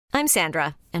I'm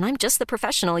Sandra, and I'm just the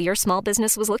professional your small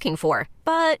business was looking for.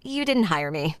 But you didn't hire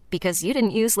me because you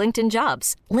didn't use LinkedIn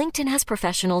Jobs. LinkedIn has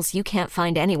professionals you can't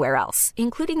find anywhere else,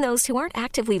 including those who aren't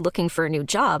actively looking for a new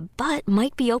job, but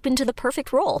might be open to the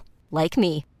perfect role, like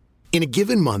me. In a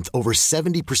given month, over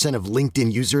 70% of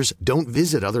LinkedIn users don't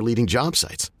visit other leading job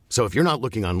sites. So if you're not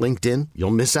looking on LinkedIn,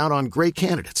 you'll miss out on great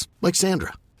candidates like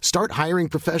Sandra. Start hiring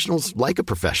professionals like a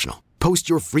professional. Post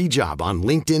your free job on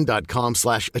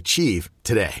linkedin.com/achieve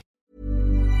today.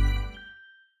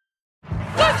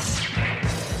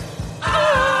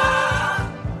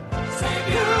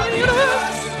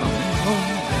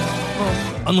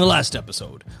 On the last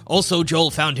episode, also Joel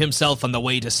found himself on the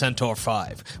way to Centaur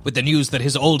 5, with the news that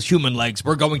his old human legs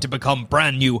were going to become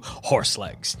brand new horse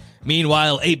legs.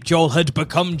 Meanwhile, Ape Joel had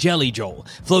become Jelly Joel,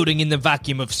 floating in the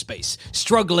vacuum of space,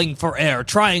 struggling for air,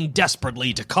 trying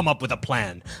desperately to come up with a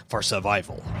plan for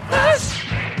survival.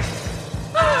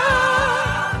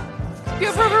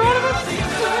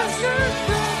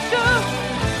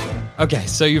 Okay,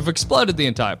 so you've exploded the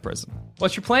entire prison.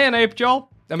 What's your plan, Ape Joel?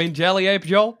 I mean, Jelly Ape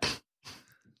Joel?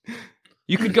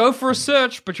 You could go for a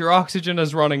search, but your oxygen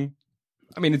is running.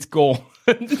 I mean, it's gone.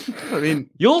 I mean,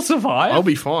 You'll survive. I'll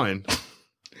be fine.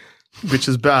 Which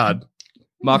is bad.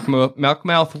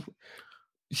 Milkmouth.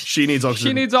 She needs oxygen.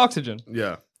 She needs oxygen.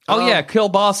 Yeah. Oh, yeah,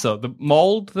 Kilbasa, the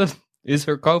mold that is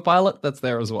her co-pilot, that's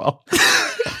there as well.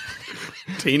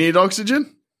 Do you need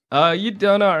oxygen? You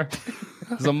don't know.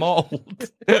 There's a mold.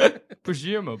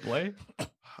 Presumably. All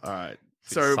right.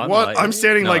 So Sunlight. what? I'm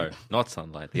standing No, like not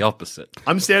sunlight. The opposite.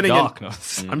 I'm standing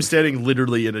Darkness. I'm standing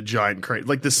literally in a giant crater,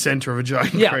 like the center of a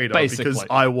giant Yeah, crater, basically. because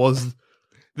I was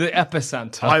The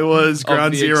epicenter.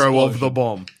 ground the zero of explosion. the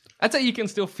bomb. I'd say you can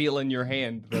still feel in your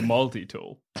hand the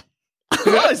multi-tool.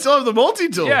 I still have the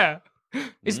multi-tool. Yeah.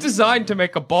 It's designed to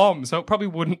make a bomb, so it probably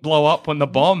wouldn't blow up when the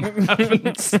bomb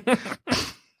happens.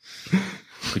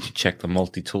 Could you check the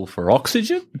multi-tool for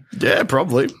oxygen? Yeah,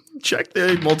 probably. Check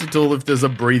the multi-tool if there's a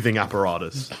breathing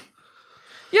apparatus.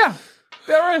 Yeah,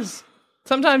 there is.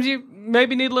 Sometimes you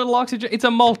maybe need a little oxygen. It's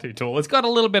a multi-tool. It's got a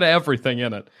little bit of everything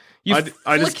in it. You I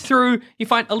flick just- through, you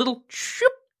find a little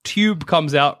tube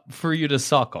comes out for you to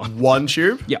suck on. One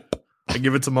tube? Yep. I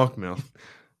give it to Mockmouth.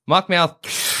 Mockmouth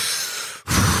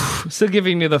still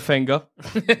giving you the finger.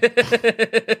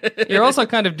 You're also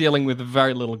kind of dealing with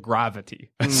very little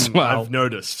gravity as well. I've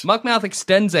noticed. Mockmouth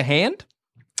extends a hand,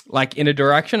 like in a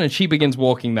direction, and she begins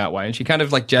walking that way, and she kind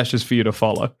of like gestures for you to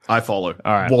follow. I follow.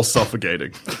 All right. While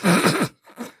suffocating.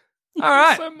 All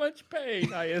right. So much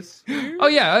pain, I assume. Oh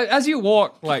yeah, as you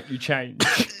walk, like you change.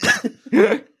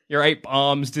 Your ape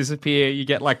arms disappear. You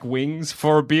get like wings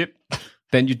for a bit,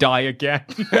 then you die again.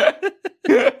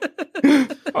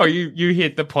 Or you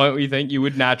hit the point where you think you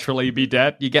would naturally be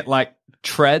dead. You get like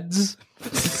treads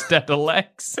instead of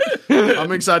legs.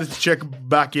 I'm excited to check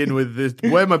back in with this,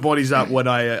 where my body's at when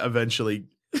I eventually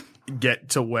get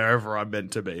to wherever I'm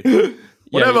meant to be.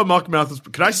 Whatever Mockmouth is.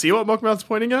 Can I see what Mockmouth's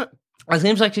pointing at? It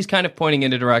seems like she's kind of pointing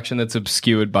in a direction that's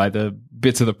obscured by the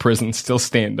bits of the prison still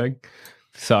standing.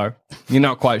 So you're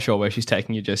not quite sure where she's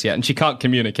taking you just yet. And she can't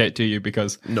communicate to you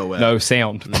because Nowhere. no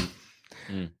sound.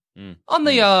 On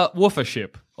the woofer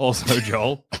ship, also,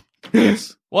 Joel.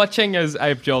 Yes. Watching as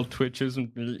Ape Joel twitches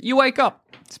and you wake up.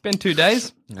 It's been 2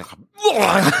 days.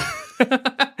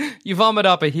 You vomit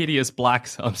up a hideous black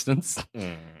substance.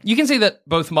 You can see that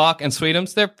both Mark and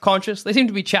Sweetums, they're conscious. They seem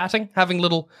to be chatting, having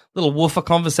little woofer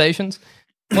conversations.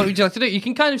 What would you like to do? You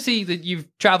can kind of see that you've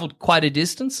traveled quite a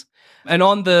distance. And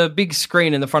on the big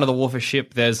screen in the front of the woofer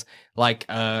ship, there's like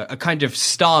a kind of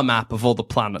star map of all the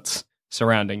planets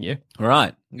surrounding you. All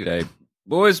right. G'day,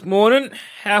 boys. Morning.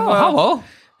 Hello.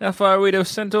 How far are we to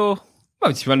Centaur?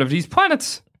 Well, it's one of these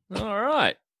planets. All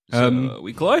right. So, are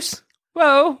we close?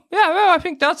 Well, I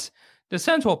think that's the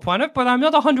Centaur planet, but I'm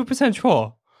not 100%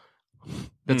 sure.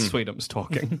 That's Sweetums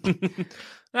talking.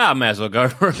 I may as well go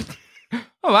for it.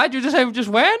 All right, you just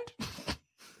went?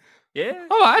 Yeah.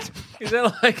 All right. Is there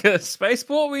like a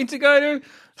spaceport we need to go to?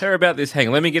 Hear about this. Hang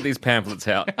on, let me get these pamphlets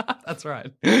out. That's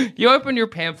right. You open your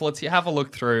pamphlets, you have a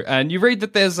look through, and you read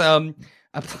that there's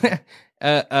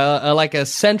like a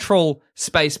central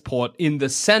spaceport in the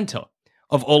center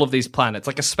of all of these planets,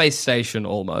 like a space station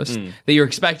almost, that you're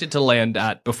expected to land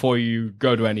at before you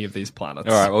go to any of these planets.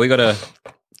 All right, well, we got to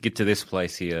get to this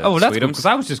place here. Oh, well, that's good, Sweetums. because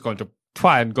I was just going to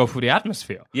try and go through the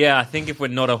atmosphere. Yeah, I think if we're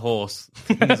not a horse,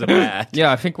 things are bad.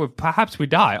 Yeah, I think perhaps we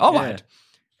die. All right.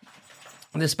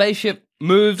 The spaceship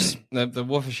moves, the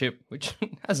woofer ship, which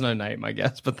has no name, I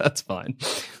guess, but that's fine,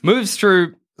 moves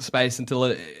through space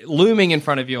until looming in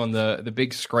front of you on the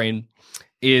big screen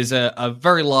is a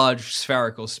very large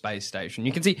spherical space station.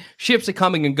 You can see ships are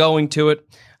coming and going to it.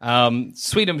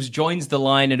 Sweetums joins the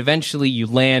line, and eventually you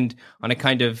land on a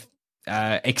kind of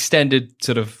extended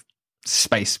sort of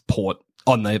space port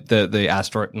on the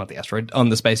asteroid, not the asteroid, on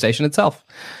the space station itself.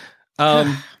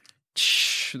 The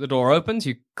door opens,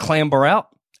 you clamber out,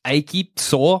 achy,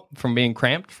 sore from being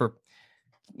cramped for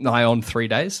nigh on 3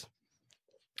 days.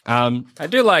 I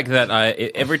do like that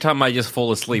every time I just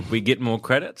fall asleep, we get more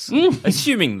credits,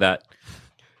 assuming that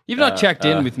You've not checked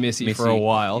in with Missy for a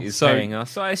while. Is so paying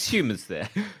us, so I assume it's there.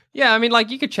 yeah, I mean, like,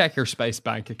 you could check your space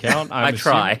bank account. I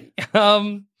try.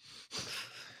 Oh,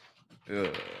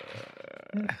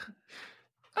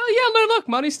 yeah, look,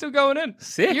 money's still going in.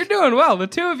 Sick. You're doing well. The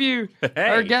two of you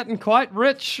are getting quite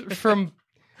rich from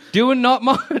doing not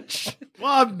much.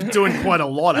 Well, I'm doing quite a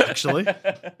lot, actually.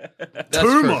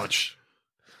 Too much.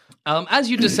 As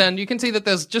you descend, you can see that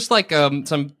there's just like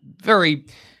some very,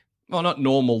 well, not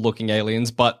normal-looking aliens,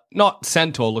 but not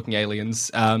centaur-looking aliens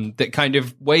that kind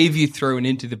of wave you through and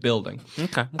into the building.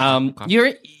 Okay.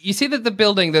 You see that the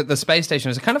building, the space station,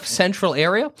 is a kind of central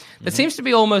area that seems to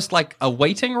be almost like a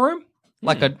waiting room,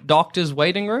 like a doctor's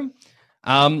waiting room.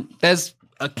 There's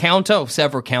a counter, or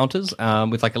several counters,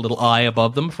 with like a little eye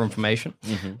above them for information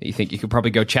that you think you could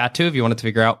probably go chat to if you wanted to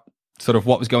figure out sort of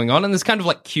what was going on. And there's kind of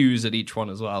like queues at each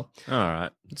one as well. All right.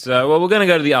 So, well, we're going to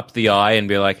go to the eye and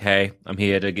be like, hey, I'm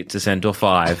here to get to Centaur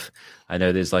 5. I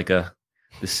know there's like the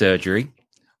surgery.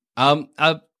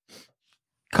 A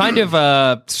kind of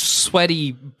a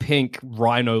sweaty pink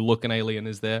rhino-looking alien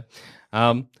is there.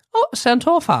 Oh,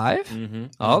 Centaur 5?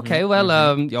 Okay,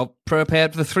 well, you're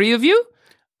prepared for the three of you?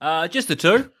 Just the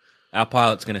two. Our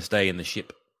pilot's going to stay in the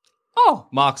ship. Oh,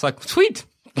 Mark's like, sweet.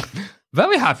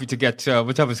 Very happy to get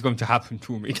whatever's going to happen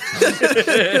to me.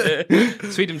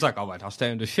 Sweetum's like, all right, I'll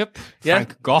stay on the ship. Yeah.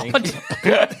 Thank God.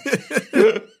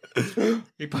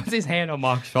 He puts his hand on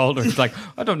Mark's shoulder. He's like,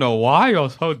 I don't know why you're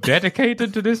so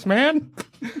dedicated to this man.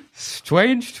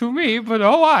 Strange to me, but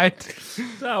all right.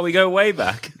 So we go way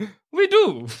back. We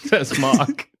do, says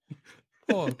Mark.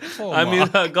 Poor I'm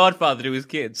Mark. the godfather to his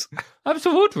kids.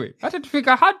 Absolutely. I didn't think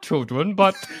I had children,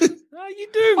 but... You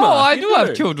do, Mark. Oh, I you do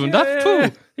have children. Yeah, That's yeah.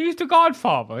 true. He's the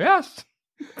godfather, yes.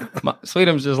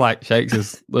 Sweetum's just like shakes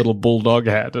his little bulldog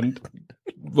head and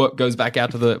goes back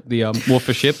out to the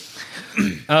woofer ship.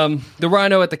 The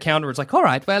rhino at the counter is like, all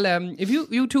right, well, if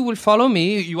you two will follow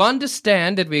me, you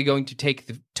understand that we're going to take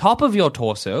the top of your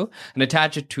torso and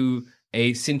attach it to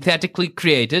a synthetically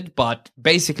created, but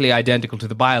basically identical to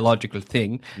the biological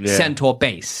thing, centaur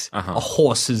base, a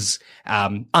horse's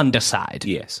underside.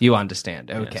 Yes. You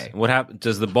understand. Okay. Yes. What happens?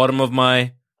 Does the bottom of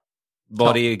my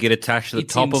body get attached to the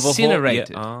It's top of a horse?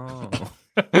 incinerated. Yeah.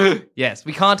 Oh. Yes,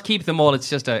 we can't keep them all. It's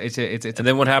just it's And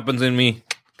then what happens when we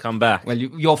come back? well,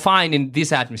 you're fine in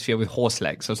this atmosphere with horse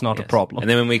legs, so it's not a problem. And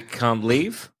then when we can't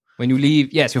leave? When you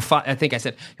leave, yes, you're fine. I think I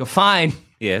said you're fine.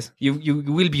 Yes. You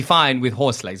will be fine with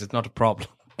horse legs. It's not a problem.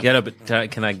 Yeah, no, but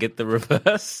can I get the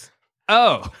reverse?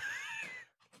 Oh,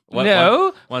 Once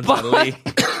I but- leave.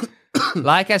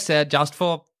 like I said, just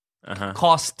for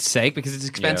cost's sake, because it's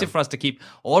expensive Yeah. for us to keep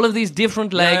all of these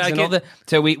different legs I and all get- the.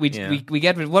 So we Yeah.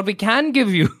 get what we can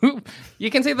give you. You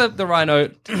can see the rhino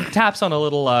taps on a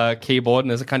little keyboard, and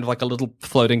there's a kind of like a little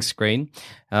floating screen.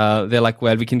 They're like,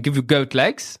 well, we can give you goat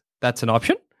legs. That's an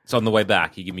option. So on the way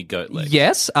back, you give me goat legs.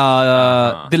 Yes,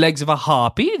 the legs of a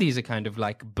harpy. These are kind of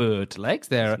like bird legs.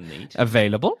 They're neat.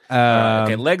 available.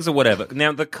 Okay, legs or whatever.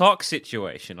 Now, the cock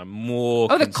situation, I'm more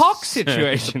Oh, the cock concerned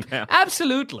situation. about.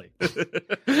 Absolutely.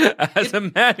 As a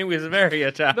man who is very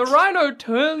attached. The rhino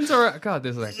turns around. God,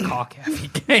 this is a cock heavy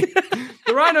game.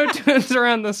 The rhino turns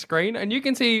around the screen, and you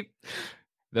can see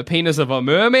the penis of a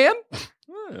merman,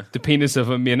 the penis of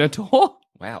a minotaur,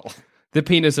 Wow. the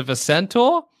penis of a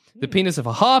centaur, the penis of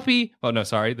a harpy. Oh, no,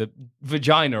 sorry. The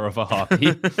vagina of a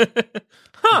harpy. The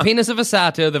penis of a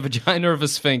satyr, the vagina of a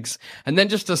sphinx, and then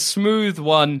just a smooth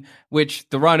one, which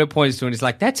the rhino points to, and he's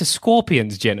like, that's a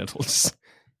scorpion's genitals.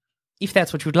 If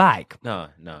that's what you'd like. No.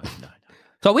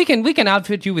 So we can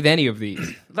outfit you with any of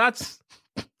these. That's...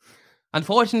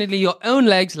 Unfortunately, your own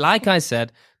legs, like I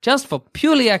said, just for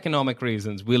purely economic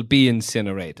reasons, will be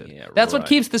incinerated. Yeah, That's what right.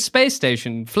 keeps the space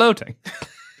station floating.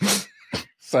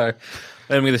 So,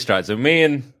 let me get this straight. So me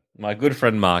and my good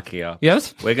friend Mark here,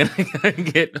 Yes? we're going to go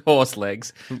and get horse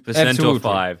legs for Centaur Absolutely.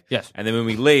 5. Yes. And then when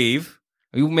we leave,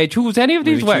 You may choose any of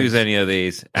we these ways. choose any of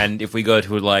these. And if we go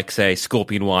to, like, say,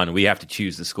 Scorpion 1, we have to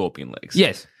choose the Scorpion legs.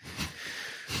 Yes.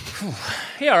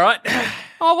 Yeah, all right.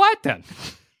 All right, then.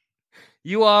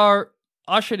 You are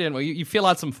ushered in. Well, you fill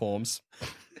out some forms,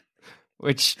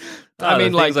 which, I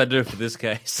mean, the like, things I do for this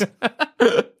case.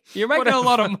 You're making a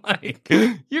lot of money.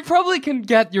 You probably can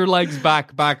get your legs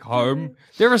back home.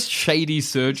 There are shady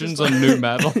surgeons on New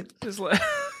Metal. Just like,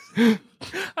 I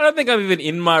don't think I'm even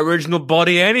in my original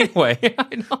body anyway.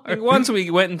 I know. Like, once we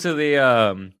went into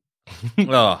the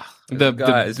the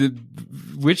guys, the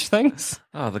which things?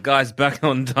 the guys back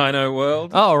on Dino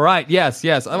World. Oh right, yes.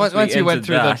 Once you went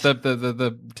through entered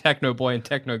the Techno Boy and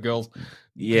Techno Girls,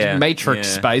 Yeah, Matrix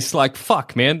yeah. space, like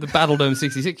fuck, man, the Battle Dome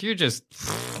 66. You just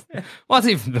what's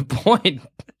even the point?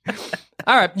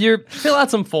 All right, you fill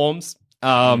out some forms.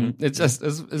 It's just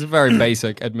it's very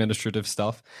basic administrative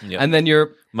stuff, Yep. and then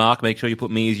you're Mark, make sure you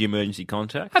put me as your emergency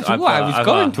contact. That's what I was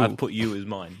going to. I've put you as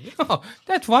mine. oh,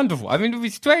 that's wonderful. I mean, it'd be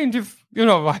strange if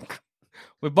like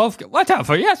we both get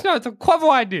whatever. Yes, no, it's a clever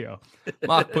idea.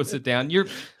 Mark puts it down. You're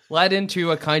led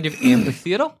into a kind of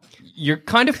amphitheater. You're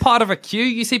kind of part of a queue.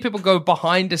 You see people go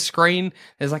behind a screen.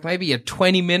 There's like maybe a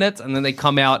 20 minutes, and then they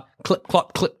come out clip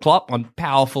clop on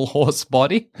powerful horse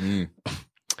body.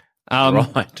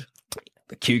 Right.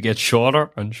 The queue gets shorter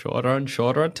and shorter and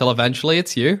shorter until eventually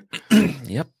it's you.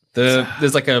 Yep.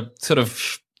 There's like a sort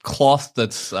of cloth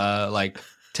that's like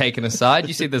taken aside.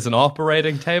 You see there's an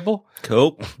operating table.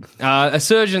 Cool. A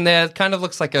surgeon there kind of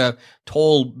looks like a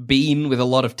tall bean with a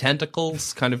lot of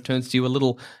tentacles, kind of turns to you, a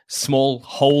little small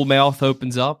whole mouth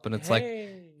opens up, and it's like, would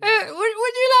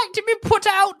you like to be put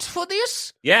out for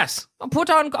this? Yes. Put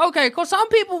on, okay, because some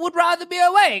people would rather be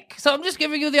awake, so I'm just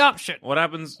giving you the option. What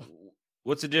happens?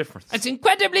 What's the difference? It's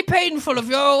incredibly painful if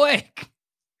you're awake.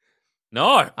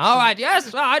 No. All right,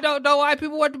 yes, I don't know why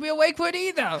people want to be awake for it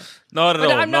either. Not at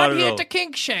But all. I'm not at here all. to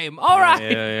kink shame. All right.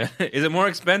 Yeah. Is it more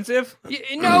expensive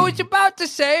No, it's about the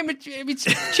same.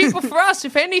 It's cheaper for us,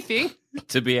 if anything.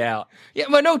 to be out? Yeah,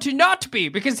 well, no, to not be,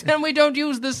 because then we don't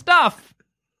use the stuff.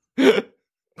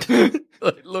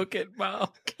 Look at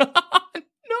Mark.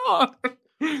 No.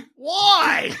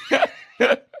 Why?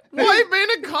 Why being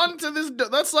a cunt to this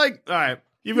dog? That's like, all right,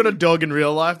 you've got a dog in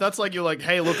real life. That's like, you're like,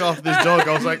 hey, look after this dog.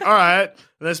 I was like, all right.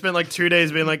 And I spent like 2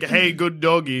 days being like, hey, good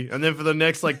doggy. And then for the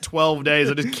next like 12 days,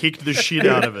 I just kicked the shit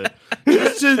out of it.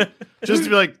 Just to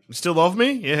be like, still love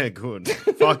me? Yeah, good.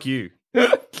 Fuck you.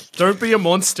 Don't be a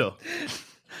monster.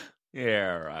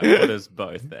 Yeah, right. Put us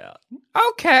both out.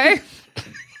 Okay.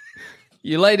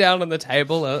 You lay down on the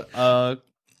table.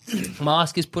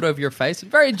 Mask is put over your face,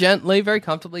 and very gently, very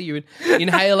comfortably, you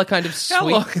inhale a kind of sweet. How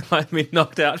long have I been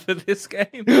knocked out for this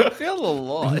game? I feel a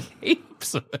lot.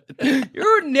 Heaps of it.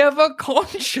 You're never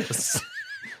conscious.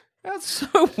 That's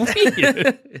so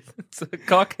weird. It's a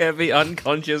cock-heavy,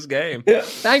 unconscious game.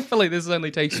 Thankfully, this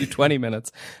only takes you 20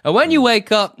 minutes. And when you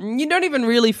wake up, you don't even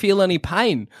really feel any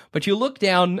pain, but you look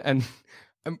down and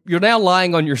you're now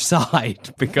lying on your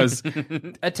side because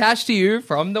attached to you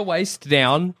from the waist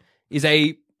down is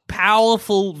a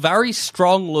powerful, very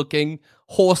strong-looking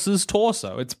horse's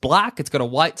torso. It's black. It's got a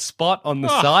white spot on the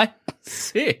side.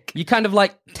 Sick. You kind of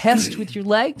like test with your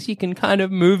legs. You can kind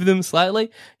of move them slightly.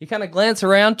 You kind of glance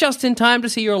around just in time to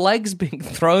see your legs being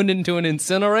thrown into an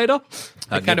incinerator.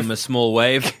 I give them a small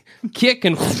wave. Kick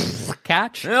and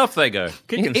catch. And off they go.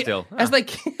 Kicking still. As they...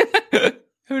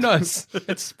 Who knows?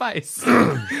 It's space.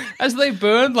 As they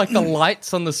burn, like the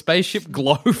lights on the spaceship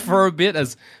glow for a bit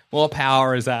as more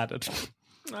power is added.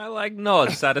 I like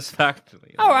nod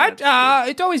satisfactorily. All right.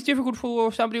 It's always difficult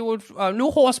for somebody with a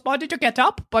new horse body to get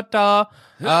up, but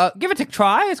give it a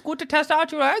try. It's good to test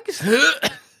out your legs.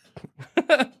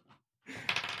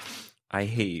 I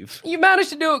heave. You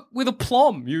managed to do it with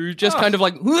aplomb. You just kind of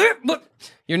like...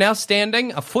 You're now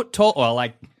standing a foot tall, or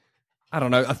like, I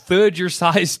don't know, a third your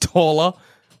size taller,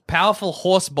 powerful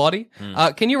horse body.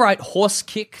 Can you write horse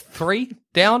kick 3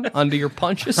 down under your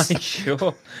punches? I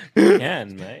sure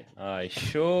can, mate. I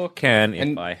sure can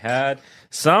if I had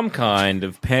some kind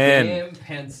of pen. Damn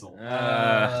pencil.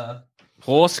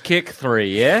 Horse kick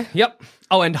 3, yeah? Yep.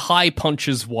 Oh, and high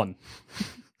punches 1.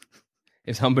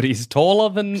 If somebody's taller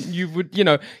than you would,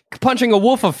 punching a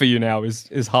woofer for you now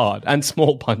is hard. And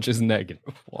small punches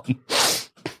 -1.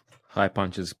 High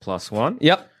punches +1.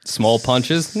 Yep. Small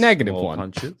punches -1. Small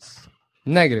punches.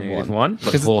 -1. -1.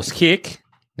 But horse kick.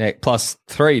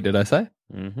 +3, did I say?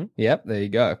 Mm-hmm. Yep, there you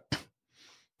go.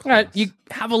 All right, you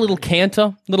have a little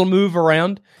canter, little move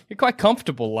around. You're quite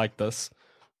comfortable like this.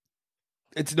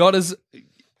 It's not as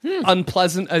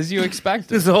unpleasant as you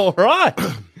expected. It's all right.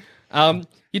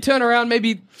 You turn around,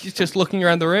 maybe just looking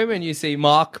around the room, and you see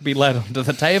Mark be led onto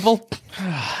the table.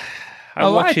 I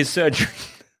watch his surgery.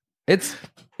 It's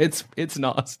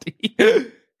nasty.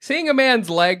 Seeing a man's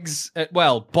legs,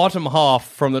 bottom half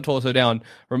from the torso down,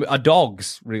 a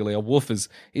dog's really, a woofer's,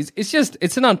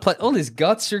 it's an unpleasant. All his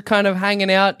guts are kind of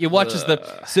hanging out. You watch as the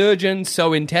surgeon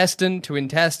sew intestine to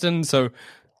intestine, so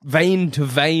vein to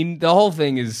vein. The whole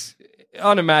thing is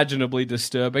unimaginably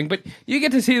disturbing, but you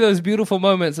get to see those beautiful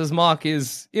moments as Mark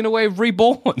is, in a way,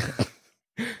 reborn.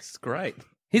 It's great.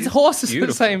 His horse is the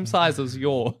beautiful. same size as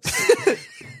yours,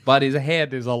 but his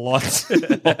head is a lot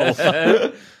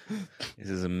smaller. This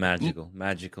is a magical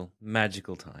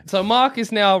time. So Mark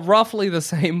is now roughly the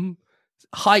same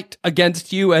height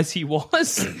against you as he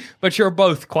was, but you're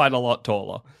both quite a lot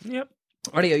taller. Yep.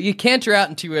 Rightio, you canter out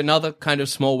into another kind of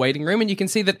small waiting room, and you can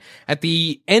see that at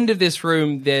the end of this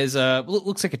room, there's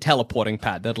looks like a teleporting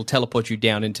pad that'll teleport you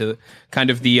down into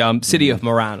kind of the city of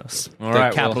Moranis, All the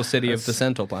right, capital well, city of the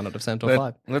Centaur planet of Centaur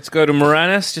 5. Let's go to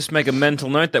Moranis. Just make a mental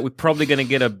note that we're probably going to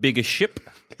get a bigger ship.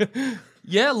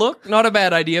 Yeah, look, not a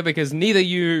bad idea because neither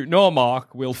you nor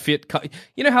Mark will fit.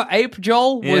 You know how Ape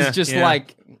Joel was Yeah, just yeah.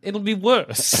 like, it'll be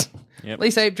worse. Yep. At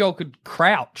least Ape Joel could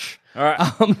crouch. All right,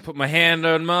 put my hand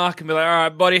on Mark and be like, all right,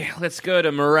 buddy, let's go to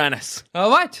Moranis. All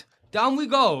right, down we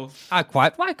go. I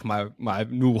quite like my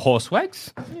new horse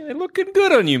legs, Yeah, they're looking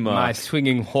good on you, my Mark.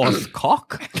 swinging horse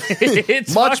cock.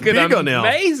 It's Much fucking bigger now.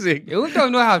 amazing. You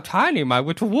don't know how tiny my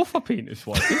little woofer penis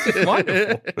was. This is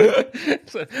wonderful.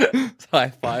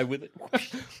 High five with it.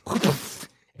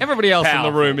 Everybody else in the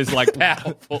Powerful. room is like,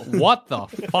 Powerful. what the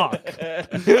fuck?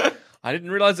 I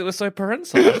didn't realize it was so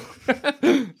prehensile.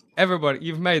 Everybody,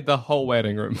 you've made the whole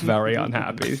waiting room very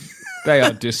unhappy. They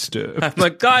are disturbed. I'm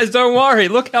like, guys, don't worry.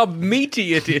 Look how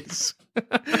meaty it is.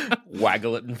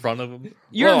 Waggle it in front of them.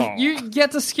 You get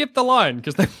to skip the line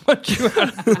because they want you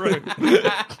out of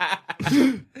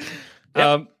the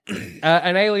room.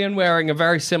 An alien wearing a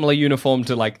very similar uniform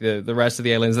to like the rest of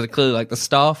the aliens that are clearly like the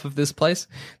staff of this place.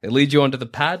 They lead you onto the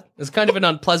pad. There's kind of an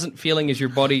unpleasant feeling as your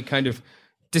body kind of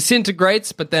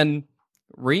disintegrates, but then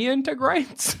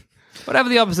reintegrates. Whatever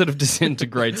the opposite of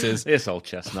disintegrates is. This old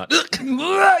chestnut.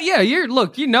 Yeah, you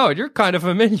know it. You're kind of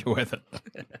familiar with it.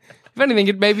 If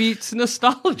anything, maybe it's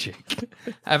nostalgic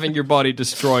having your body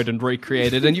destroyed and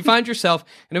recreated, and you find yourself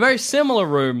in a very similar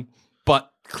room,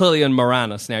 but clearly in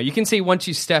Moranis now. You can see once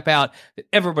you step out that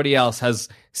everybody else has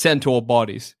centaur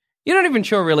bodies. You're not even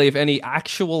sure really if any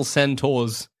actual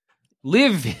centaurs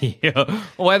live here,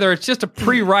 or whether it's just a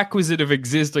prerequisite of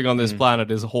existing on this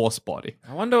planet is a horse body.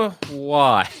 I wonder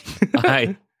why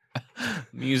I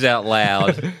muse out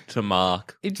loud to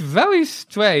Mark. It's very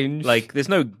strange. Like, there's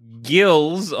no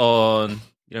gills on,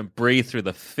 you don't breathe through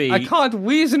the feet. I can't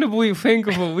reasonably think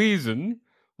of a reason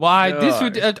why this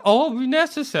would at all be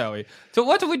necessary. So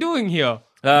what are we doing here?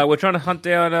 We're trying to hunt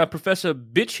down Professor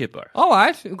Bitch Hippo. All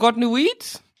right, got new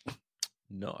eats?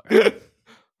 No.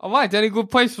 All right, any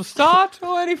good place to start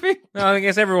or anything? No, I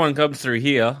guess everyone comes through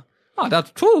here. Oh,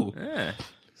 that's true. Yeah.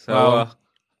 So, Well,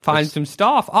 find some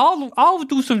staff. I'll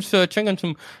do some searching and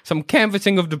some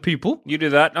canvassing of the people. you do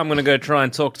that. I'm going to go try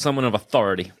and talk to someone of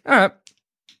authority. All right.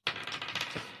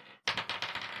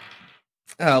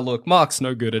 Look, Mark's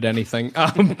no good at anything.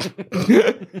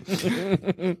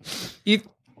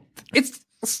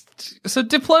 So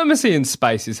diplomacy in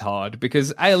space is hard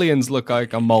because aliens look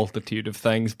like a multitude of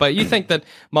things, but you think that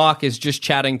Mark is just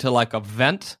chatting to like a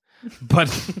vent, but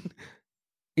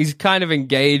he's kind of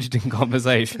engaged in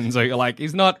conversation. So you're like,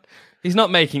 he's not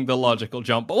making the logical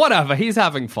jump, but whatever, he's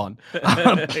having fun.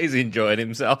 He's enjoying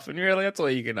himself, and really, that's all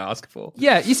you can ask for.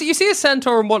 Yeah, you see a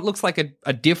centaur in what looks like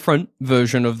a different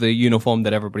version of the uniform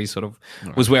that everybody sort of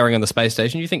was wearing on the space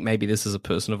station. You think maybe this is a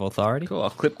person of authority? Cool.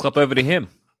 I'll clip over to him.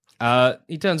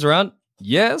 He turns around.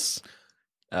 Yes.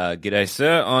 G'day,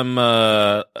 sir.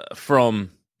 I'm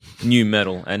from New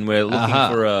Metal, and we're looking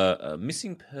for a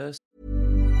missing person.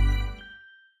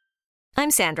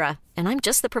 I'm Sandra, and I'm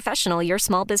just the professional your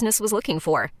small business was looking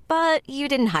for. But you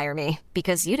didn't hire me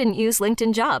because you didn't use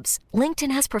LinkedIn Jobs.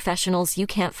 LinkedIn has professionals you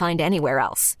can't find anywhere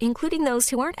else, including those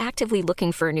who aren't actively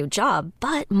looking for a new job,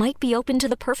 but might be open to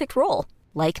the perfect role,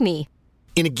 like me.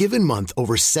 In a given month,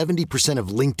 over 70% of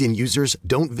LinkedIn users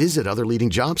don't visit other leading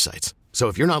job sites. So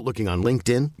if you're not looking on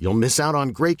LinkedIn, you'll miss out on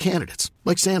great candidates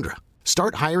like Sandra.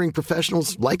 Start hiring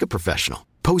professionals like a professional.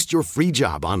 Post your free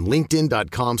job on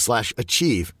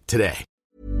linkedin.com/achieve today.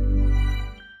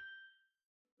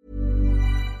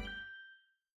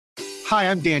 Hi,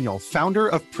 I'm Daniel, founder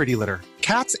of Pretty Litter.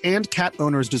 Cats and cat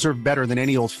owners deserve better than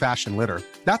any old-fashioned litter.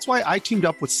 That's why I teamed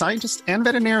up with scientists and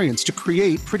veterinarians to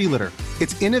create Pretty Litter.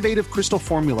 Its innovative crystal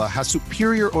formula has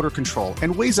superior odor control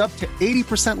and weighs up to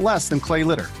 80% less than clay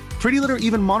litter. Pretty Litter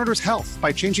even monitors health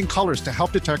by changing colors to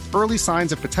help detect early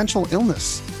signs of potential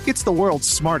illness. It's the world's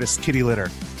smartest kitty litter.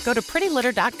 Go to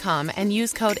prettylitter.com and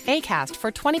use code ACAST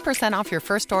for 20% off your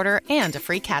first order and a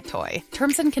free cat toy.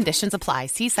 Terms and conditions apply.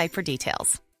 See site for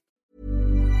details.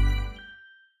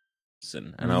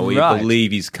 person, and we Right.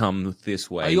 believe he's come this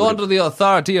way. Are you under the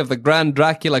authority of the Grand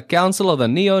Dracula Council or the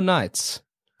Neo Knights?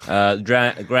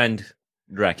 Grand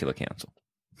Dracula Council.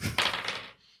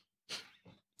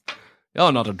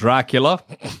 You're not a Dracula.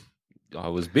 I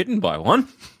was bitten by one.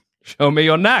 Show me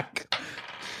your neck.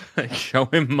 Show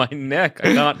him my neck.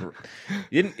 I can't.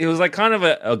 It was like kind of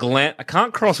a gland. I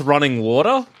can't cross running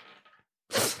water.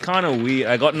 It's kind of weird.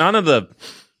 I got none of the.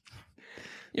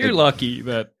 You're lucky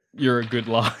that you're a good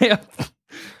liar.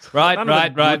 Right. None of the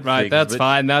good things, That's but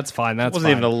fine. That's fine. That's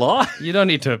wasn't fine. even a lie. You don't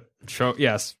need to show.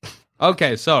 Yes.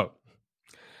 Okay. So,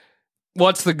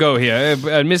 what's the go here?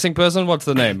 A missing person. What's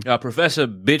the name? Professor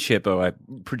Bitch Hippo. I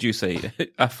produce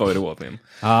a photo of him.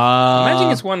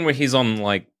 Imagine it's one where he's on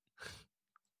like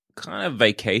kind of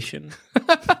vacation.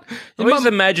 I always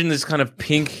imagine this kind of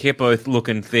pink hippo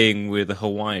looking thing with a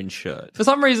Hawaiian shirt. For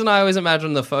some reason, I always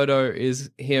imagine the photo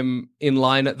is him in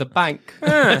line at the bank.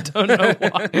 I don't know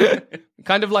why.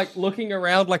 Kind of like looking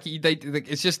around, like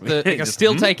it's just like a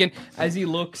still taken as he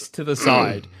looks to the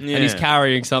side, and he's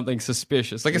carrying something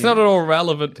suspicious. Like it's not at all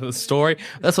relevant to the story.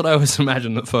 That's what I always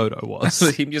imagined the photo was.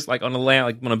 Him just like on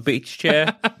a beach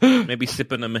chair, maybe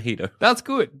sipping a mojito. That's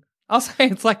good. I'll say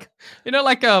it's like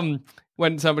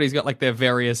when somebody's got like their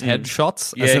various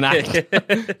headshots as an act.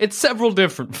 It's several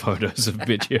different photos of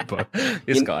Bitch Hippo.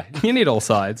 This guy. You need all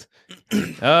sides.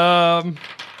 Yeah,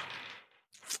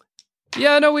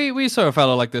 no, we saw a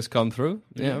fellow like this come through.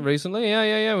 Yeah, recently.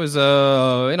 Yeah. It was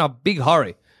in a big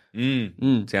hurry.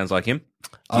 Sounds like him.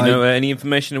 Do you know any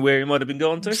information of where he might have been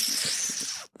going to?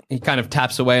 He kind of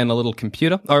taps away on a little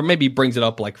computer, or maybe brings it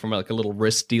up like from like a little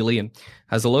wrist dealy and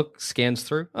has a look, scans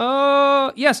through.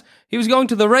 Yes, he was going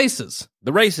to the races.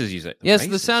 The races, you say? Yes,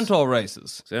 the Centaur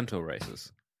races. Centaur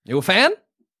races. You a fan?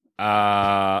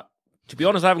 To be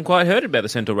honest, I haven't quite heard about the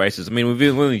Centaur races. I mean, we've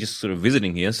been only just sort of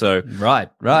visiting here, so... Right.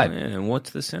 And what's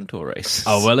the Centaur race?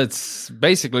 Oh, well, it's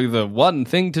basically the one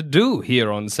thing to do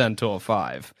here on Centaur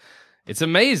 5. It's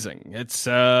amazing. It's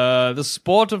the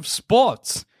sport of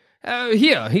sports.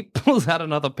 Here, he pulls out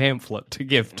another pamphlet to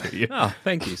give to you. Oh,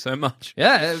 thank you so much.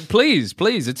 Yeah, please.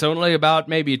 It's only about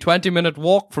maybe a 20-minute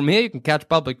walk from here. You can catch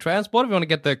public transport if you want to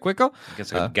get there quicker. I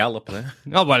guess I could gallop there.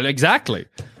 Oh, well, exactly.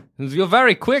 You're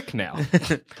very quick now.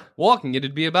 Walking,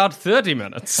 it'd be about 30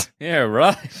 minutes. Yeah,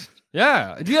 right.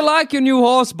 Yeah. Do you like your new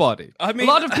horse body? I mean,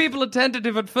 a lot of people are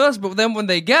tentative at first, but then when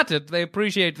they get it, they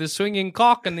appreciate the swinging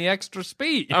cock and the extra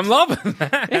speed. I'm loving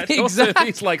that. Exactly. Also,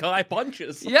 these like high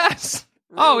punches. Yes.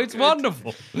 It's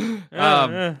wonderful. All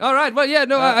right. Well, yeah,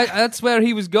 no, that's where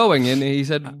he was going. And he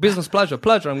said, business pleasure.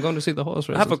 I'm going to see the horse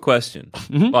races. I have a question.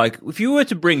 Like, if you were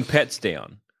to bring pets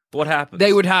down, what happens?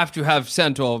 They would have to have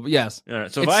Centaur, yes. All right,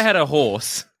 so if I had a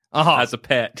horse as a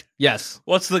pet, yes.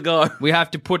 what's the go? We have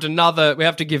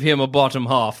to give him a bottom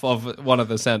half of one of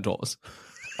the Centaurs.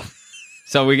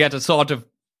 So we get a sort of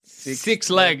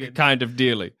six-leg kind of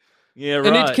dealie. Yeah, right.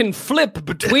 And it can flip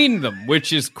between them,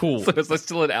 which is cool. So it's like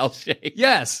still an L shape.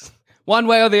 Yes. One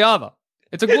way or the other.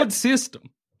 It's a good system.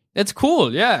 It's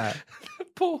cool, yeah.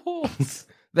 Poor horse.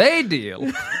 They deal.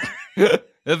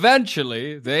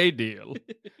 Eventually, they deal.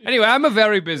 Anyway, I'm a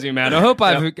very busy man. I hope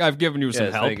I've given you some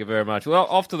help. Thank you very much. Well,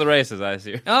 off to the races, I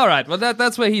assume. All right. Well,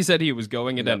 that's where he said he was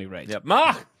going at any rate. Yep.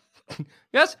 Mark!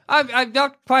 Yes, I'm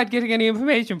not quite getting any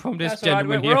information from this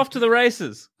gentleman right. here. We're off to the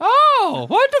races. Oh,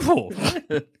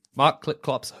 wonderful. Mark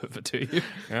clops over to you.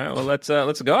 All right, well,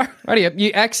 let's go. Righty,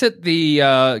 you exit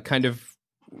the kind of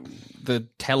the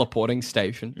teleporting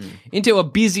station into a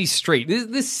busy street.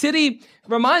 This city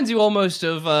reminds you almost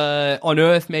of on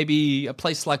Earth, maybe a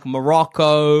place like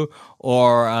Morocco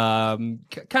or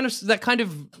kind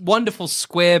of wonderful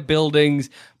square buildings,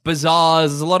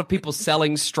 bazaars. There's a lot of people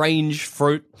selling strange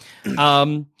fruit.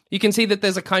 You can see that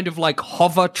there's a kind of like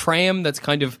hover tram that's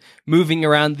kind of moving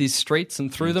around these streets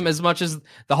and through them, as much as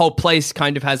the whole place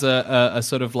kind of has a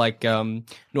sort of like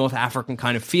North African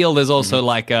kind of feel. There's also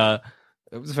like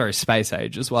it was very space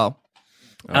age as well.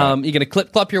 You're going to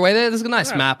clip-clop your way there. There's a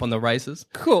nice map on the races.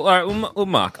 Cool. All right, well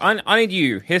Mark, I need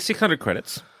you. Here's 600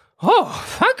 credits. Oh,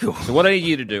 thank you. So what I need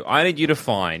you to do, I need you to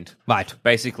find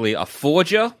basically a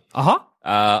forger.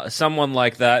 Someone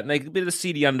like that, make a bit of the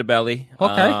seedy underbelly.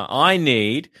 Okay. I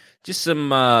need just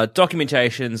some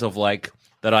documentations of like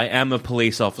that I am a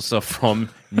police officer from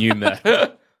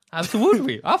Newmet.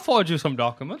 Absolutely. I'll forward you some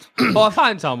documents. Or I'll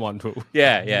find someone too.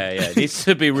 Yeah. It needs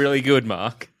to be really good,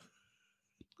 Mark.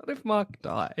 What if Mark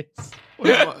dies?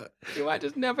 You might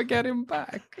just never get him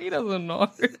back. He doesn't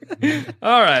know.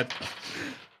 All right.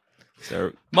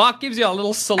 So Mark gives you a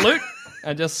little salute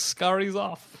and just scurries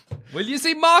off. Will you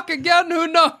see Mark again? Who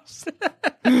knows?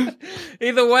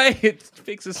 Either way, it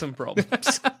fixes some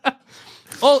problems.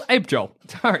 Oh, Ape Joel.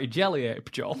 Sorry, Jelly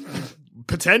Ape Joel.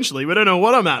 Potentially. We don't know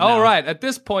what I'm at now. All right. At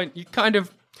this point, you kind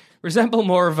of resemble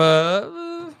more of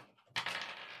a...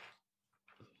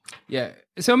 yeah.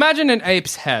 So imagine an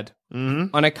ape's head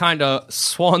on a kind of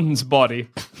swan's body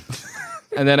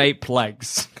and then ape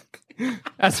legs.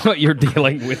 That's what you're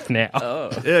dealing with now.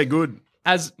 Yeah, good.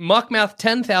 As Muckmouth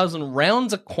 10,000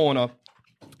 rounds a corner,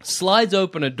 slides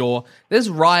open a door, there's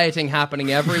rioting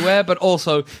happening everywhere, but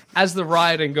also, as the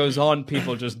rioting goes on,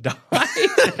 people just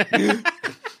die.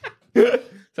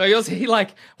 So you'll see,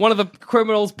 like, one of the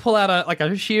criminals pull out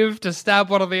a shiv to stab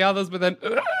one of the others, but then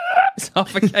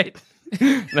suffocate.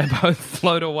 They both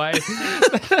float away.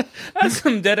 That's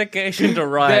some dedication to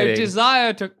writing. Their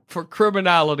desire for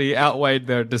criminality outweighed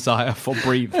their desire for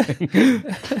breathing.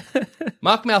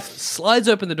 Muckmouth slides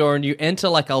open the door and you enter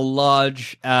like a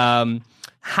large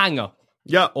hangar.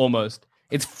 Yeah. Almost.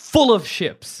 It's full of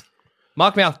ships.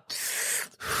 Muckmouth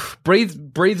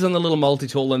breathes on the little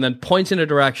multi-tool and then points in a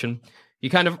direction. You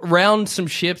kind of round some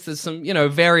ships. There's some,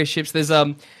 various ships. There's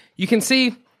you can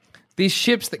see these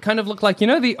ships that kind of look like,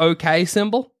 the OK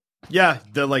symbol. Yeah,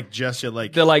 they're like gesture,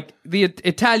 like they're like the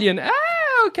Italian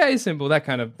OK symbol, that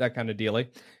kind of dealy.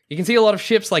 You can see a lot of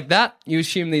ships like that. You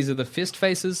assume these are the fist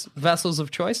faces, vessels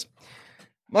of choice.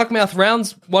 Muckmouth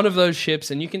rounds one of those ships,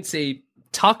 and you can see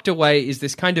tucked away is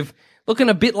this kind of looking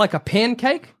a bit like a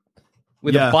pancake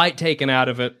with a bite taken out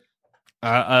of it.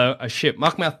 A ship.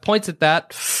 Muckmouth points at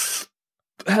that,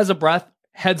 has a breath,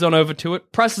 heads on over to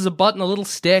it, presses a button, a little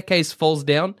staircase falls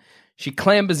down. She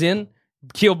clambers in.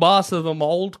 Kielbasa the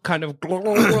mold kind of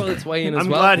its way in as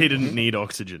well. I'm glad he didn't need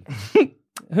oxygen.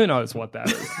 Who knows what that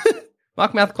is?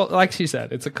 Muckmouth, like she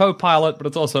said, it's a co-pilot, but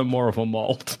it's also more of a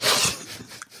mold.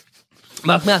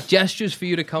 Muckmouth gestures for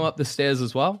you to come up the stairs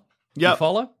as well. Yeah.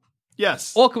 Follow?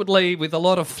 Yes. Awkwardly, with a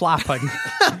lot of flapping,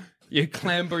 you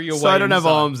clamber your way So I don't have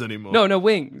inside. arms anymore. No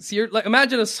wings. You're like,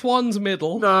 imagine a swan's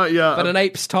middle, but an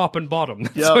ape's top and bottom.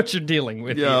 That's what you're dealing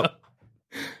with here.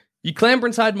 You clamber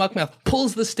inside, Muckmouth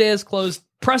pulls the stairs closed,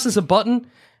 presses a button,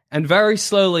 and very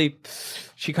slowly,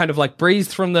 she kind of like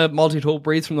breathes from the multi-tool,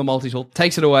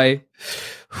 takes it away.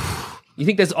 You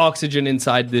think there's oxygen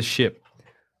inside this ship.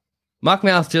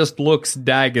 Muckmouth just looks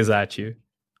daggers at you.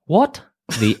 What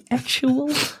the actual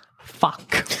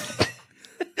fuck?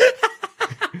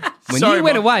 When you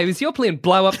went away, was your plan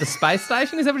blow up the space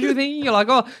station? Is that what you were thinking? You're like,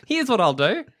 oh, here's what I'll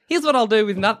do. Here's what I'll do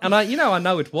with nothing. And I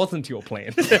know it wasn't your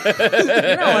plan.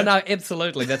 I know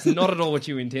absolutely that's not at all what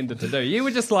you intended to do. You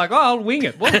were just like, oh, I'll wing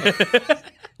it.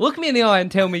 Look me in the eye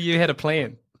and tell me you had a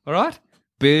plan. All right?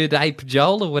 Bird, ape,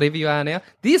 Joel, or whatever you are now.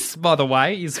 This, by the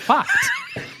way, is fucked.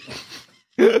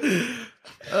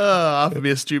 I've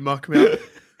missed you, Muckmouth.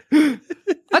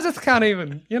 I just can't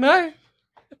even,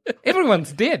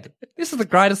 Everyone's dead. This is the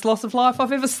greatest loss of life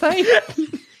I've ever seen.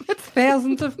 It's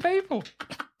thousands of people.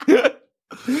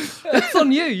 That's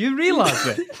on you. You realise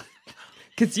that.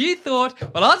 Because you thought,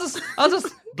 well, I'll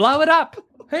just blow it up.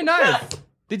 Who knows?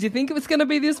 Did you think it was going to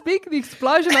be this big, the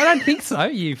explosion? I don't think so,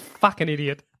 you fucking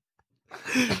idiot.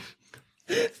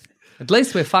 At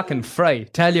least we're fucking free.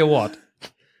 Tell you what.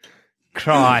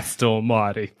 Christ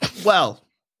almighty. Well,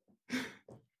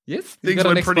 yes, things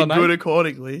went pretty good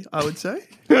accordingly, I would say.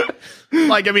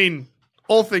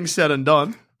 All things said and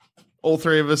done, all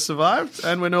three of us survived,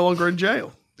 and we're no longer in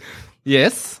jail.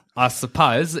 Yes, I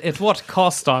suppose. At what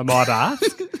cost, I might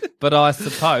ask. But I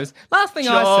suppose. Last thing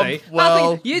I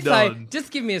see, you say,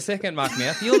 just give me a second,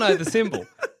 Muckmouth, you'll know the symbol.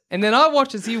 And then I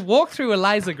watch as you walk through a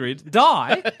laser grid,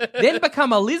 die, then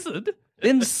become a lizard,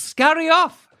 then scurry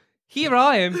off. Here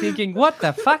I am thinking, what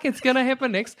the fuck is going to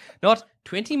happen next? Not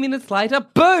 20 minutes later,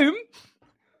 boom!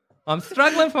 I'm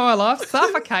struggling for my life,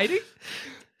 suffocating.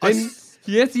 And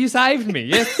yes, you saved me.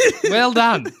 Yes, well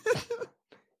done.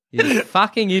 You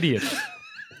fucking idiot.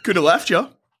 Could have left you.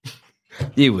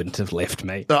 You wouldn't have left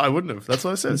me. No, I wouldn't have. That's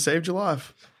what I said. Saved your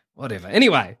life. Whatever.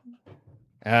 Anyway,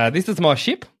 this is my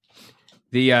ship,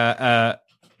 the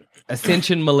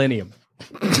Ascension Millennium.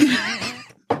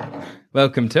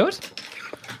 Welcome to it.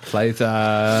 Place,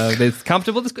 there's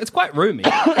comfortable. It's quite roomy.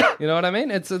 You know what I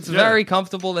mean? It's very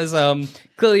comfortable. There's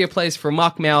clearly a place for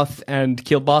Muckmouth and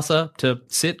Kielbasa to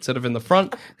sit, sort of in the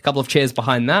front. A couple of chairs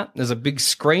behind that. There's a big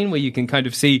screen where you can kind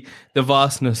of see the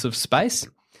vastness of space.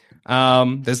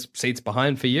 There's seats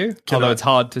behind for you, although it's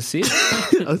hard to sit.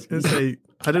 I was going to say,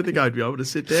 I don't think I'd be able to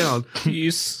sit down.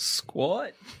 You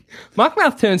squat?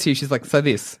 Muckmouth turns to you. She's like, so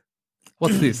this.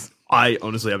 What's this? I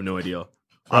honestly have no idea.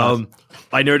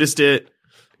 I noticed it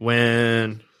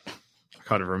when I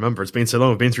can't even remember. It's been so long.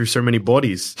 We've been through so many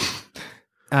bodies.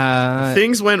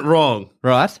 Things went wrong.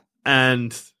 Right.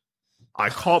 And I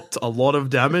copped a lot of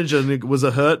damage and it was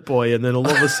a hurt boy, and then all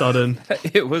of a sudden...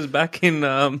 It was back in...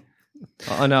 hot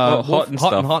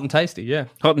and tasty, yeah.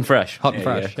 Hot and fresh. Hot and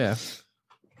fresh, yeah.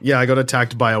 Yeah, I got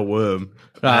attacked by a worm,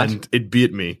 and it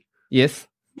bit me. Yes.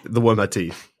 The worm had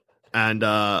teeth. And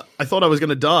I thought I was going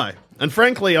to die. And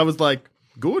frankly, I was like,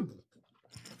 good.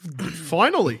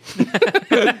 Finally.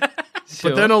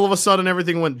 But then all of a sudden,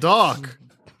 everything went dark.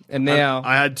 And now...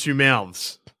 I had 2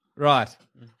 mouths. Right.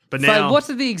 But so now... what's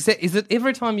the exact... Is it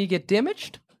every time you get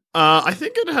damaged? I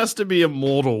think it has to be a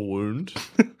mortal wound.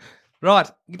 Right.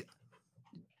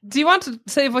 Do you want to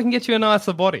see if I can get you a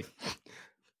nicer body?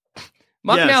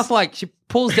 Muckmouth, she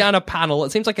pulls down a panel.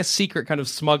 It seems like a secret kind of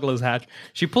smuggler's hatch.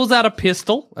 She pulls out a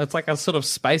pistol. It's like a sort of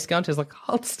space gun. She's like,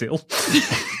 hold still.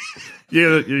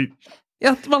 Yeah,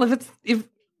 well, if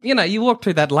you walk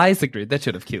through that laser grid, that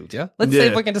should have killed you. Let's see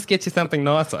if I can just get you something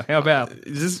nicer. How about?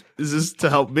 Is this to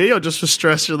help me or just for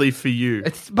stress relief for you?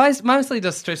 It's mostly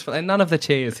just stressful, and none of the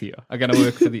chairs here are going to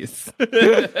work for this. All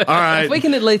right. If we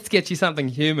can at least get you something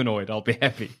humanoid, I'll be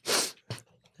happy.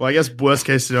 Well, I guess worst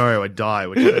case scenario, I die,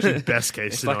 which is actually best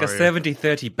case scenario. Like a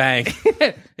 70-30 bang.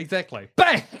 Exactly.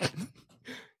 Bang!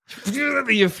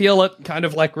 You feel it kind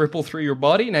of like ripple through your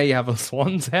body. Now you have a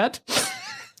swan's head.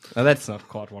 No, that's not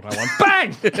quite what I want.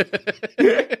 Bang!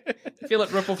 Feel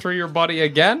it ripple through your body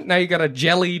again. Now you got a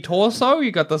jelly torso.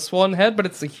 You got the swan head, but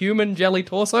it's a human jelly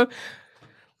torso.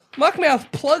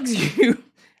 Muckmouth plugs you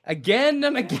again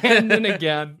and again and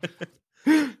again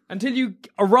until you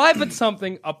arrive at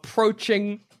something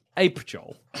approaching Ape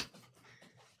Joel.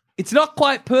 It's not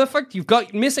quite perfect. You've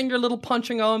got missing your little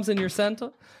punching arms in your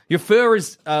center. Your fur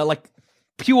is like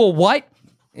pure white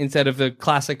instead of the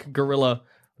classic gorilla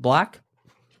black.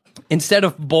 Instead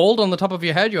of bald on the top of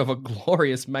your head, you have a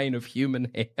glorious mane of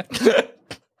human hair.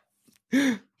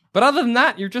 But other than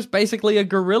that, you're just basically a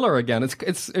gorilla again.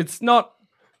 It's not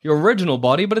your original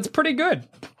body, but it's pretty good.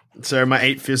 So my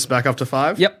 8 fists back up to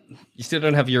 5? Yep. You still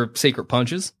don't have your secret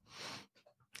punches.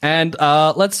 And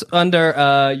let's,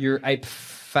 under your ape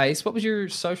face, what was your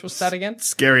social stat again?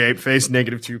 Scary ape face,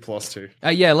 -2 + 2.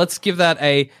 Yeah, let's give that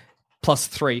a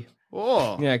 +3.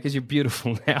 Oh. Yeah, because you're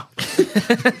beautiful now.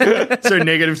 So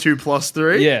 -2 +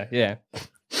 3? Yeah.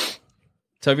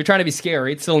 So if you're trying to be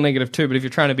scary, it's still -2, but if you're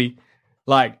trying to be,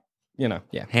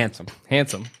 Handsome.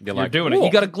 You're doing it.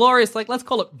 You got a glorious, let's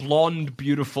call it blonde,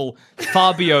 beautiful,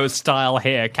 Fabio-style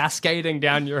hair cascading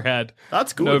down your head.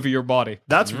 That's good. And over your body.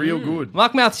 That's real good.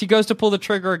 Muckmouth, she goes to pull the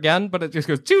trigger again, but it just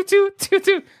goes, toot, toot, toot,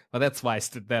 toot. Well, that's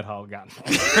wasted, that whole gun.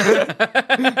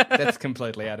 That's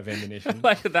completely out of ammunition.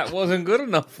 That wasn't good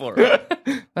enough for her.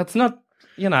 That's not,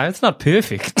 it's not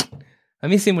perfect. I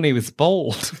miss him when he was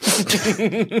bald.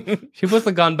 She puts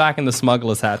the gun back in the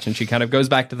smuggler's hatch and she kind of goes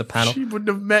back to the panel. She wouldn't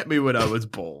have met me when I was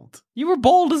bald. You were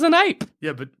bald as an ape.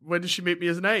 Yeah, but when did she meet me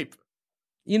as an ape?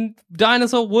 In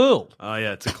Dinosaur World. Oh,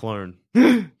 yeah, it's a clone.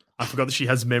 I forgot that she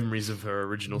has memories of her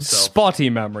original self.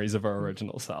 Spotty memories of her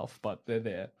original self, but they're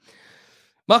there.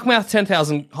 Muckmouth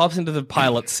 10,000 hops into the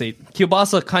pilot's seat.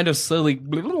 Kielbasa kind of slowly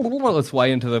its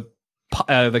way into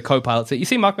the co-pilot seat. You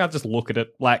see Muckmouth just look at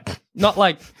it, not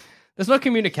like... There's no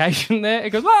communication there.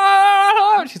 It goes,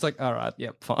 ah! She's like, all right,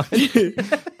 yep, fine.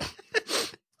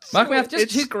 Muckmouth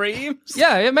just screams.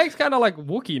 Yeah, it makes kind of like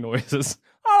Wookiee noises.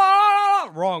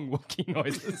 Ah! Wrong Wookiee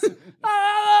noises.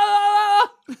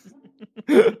 Ah!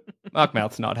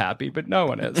 Muckmouth's not happy, but no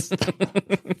one is.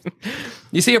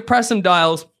 You see her press some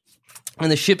dials,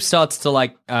 and the ship starts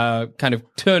to kind of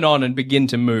turn on and begin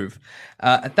to move.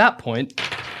 At that point...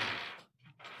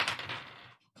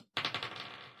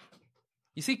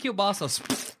 You see Kielbasa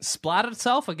splat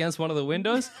itself against one of the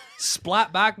windows,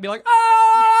 splat back and be like,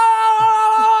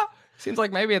 ah! Seems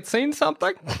like maybe it's seen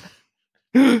something.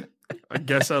 I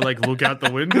guess I look out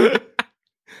the window.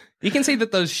 You can see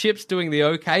that those ships doing the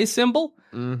OK symbol.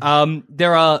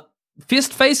 There are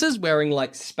fist faces wearing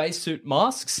spacesuit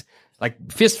masks,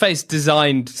 fist face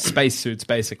designed spacesuits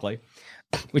basically.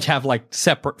 Which have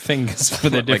separate fingers for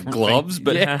their different gloves, things.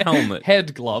 but a helmet.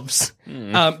 Head gloves.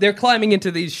 They're climbing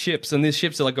into these ships, and these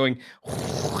ships are going,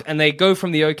 and they go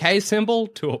from the OK symbol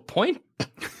to a point.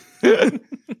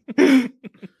 You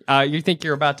think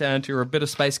you're about to enter a bit of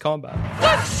space combat.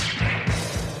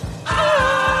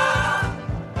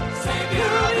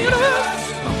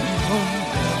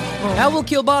 How will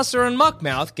Kielbasa and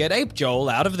Muckmouth get Ape Joel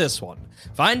out of this one?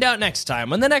 Find out next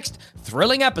time on the next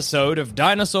thrilling episode of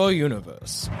Dinosaur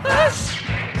Universe.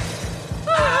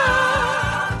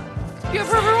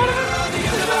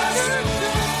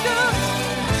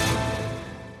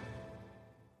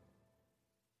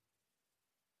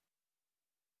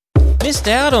 Missed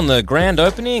out on the grand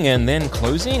opening and then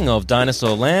closing of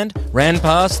Dinosaur Land? Ran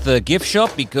past the gift shop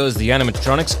because the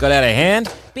animatronics got out of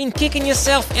hand? Been kicking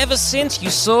yourself ever since you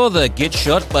saw the Get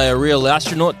Shot by a Real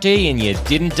Astronaut tee and you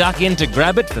didn't duck in to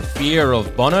grab it for fear of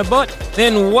Bonobot?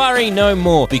 Then worry no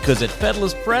more, because at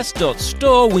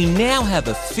peddlerspress.store we now have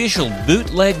official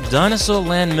bootleg Dinosaur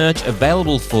Land merch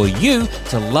available for you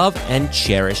to love and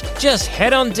cherish. Just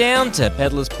head on down to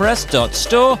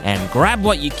peddlerspress.store and grab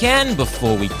what you can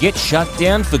before we get shut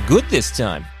down for good this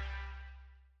time.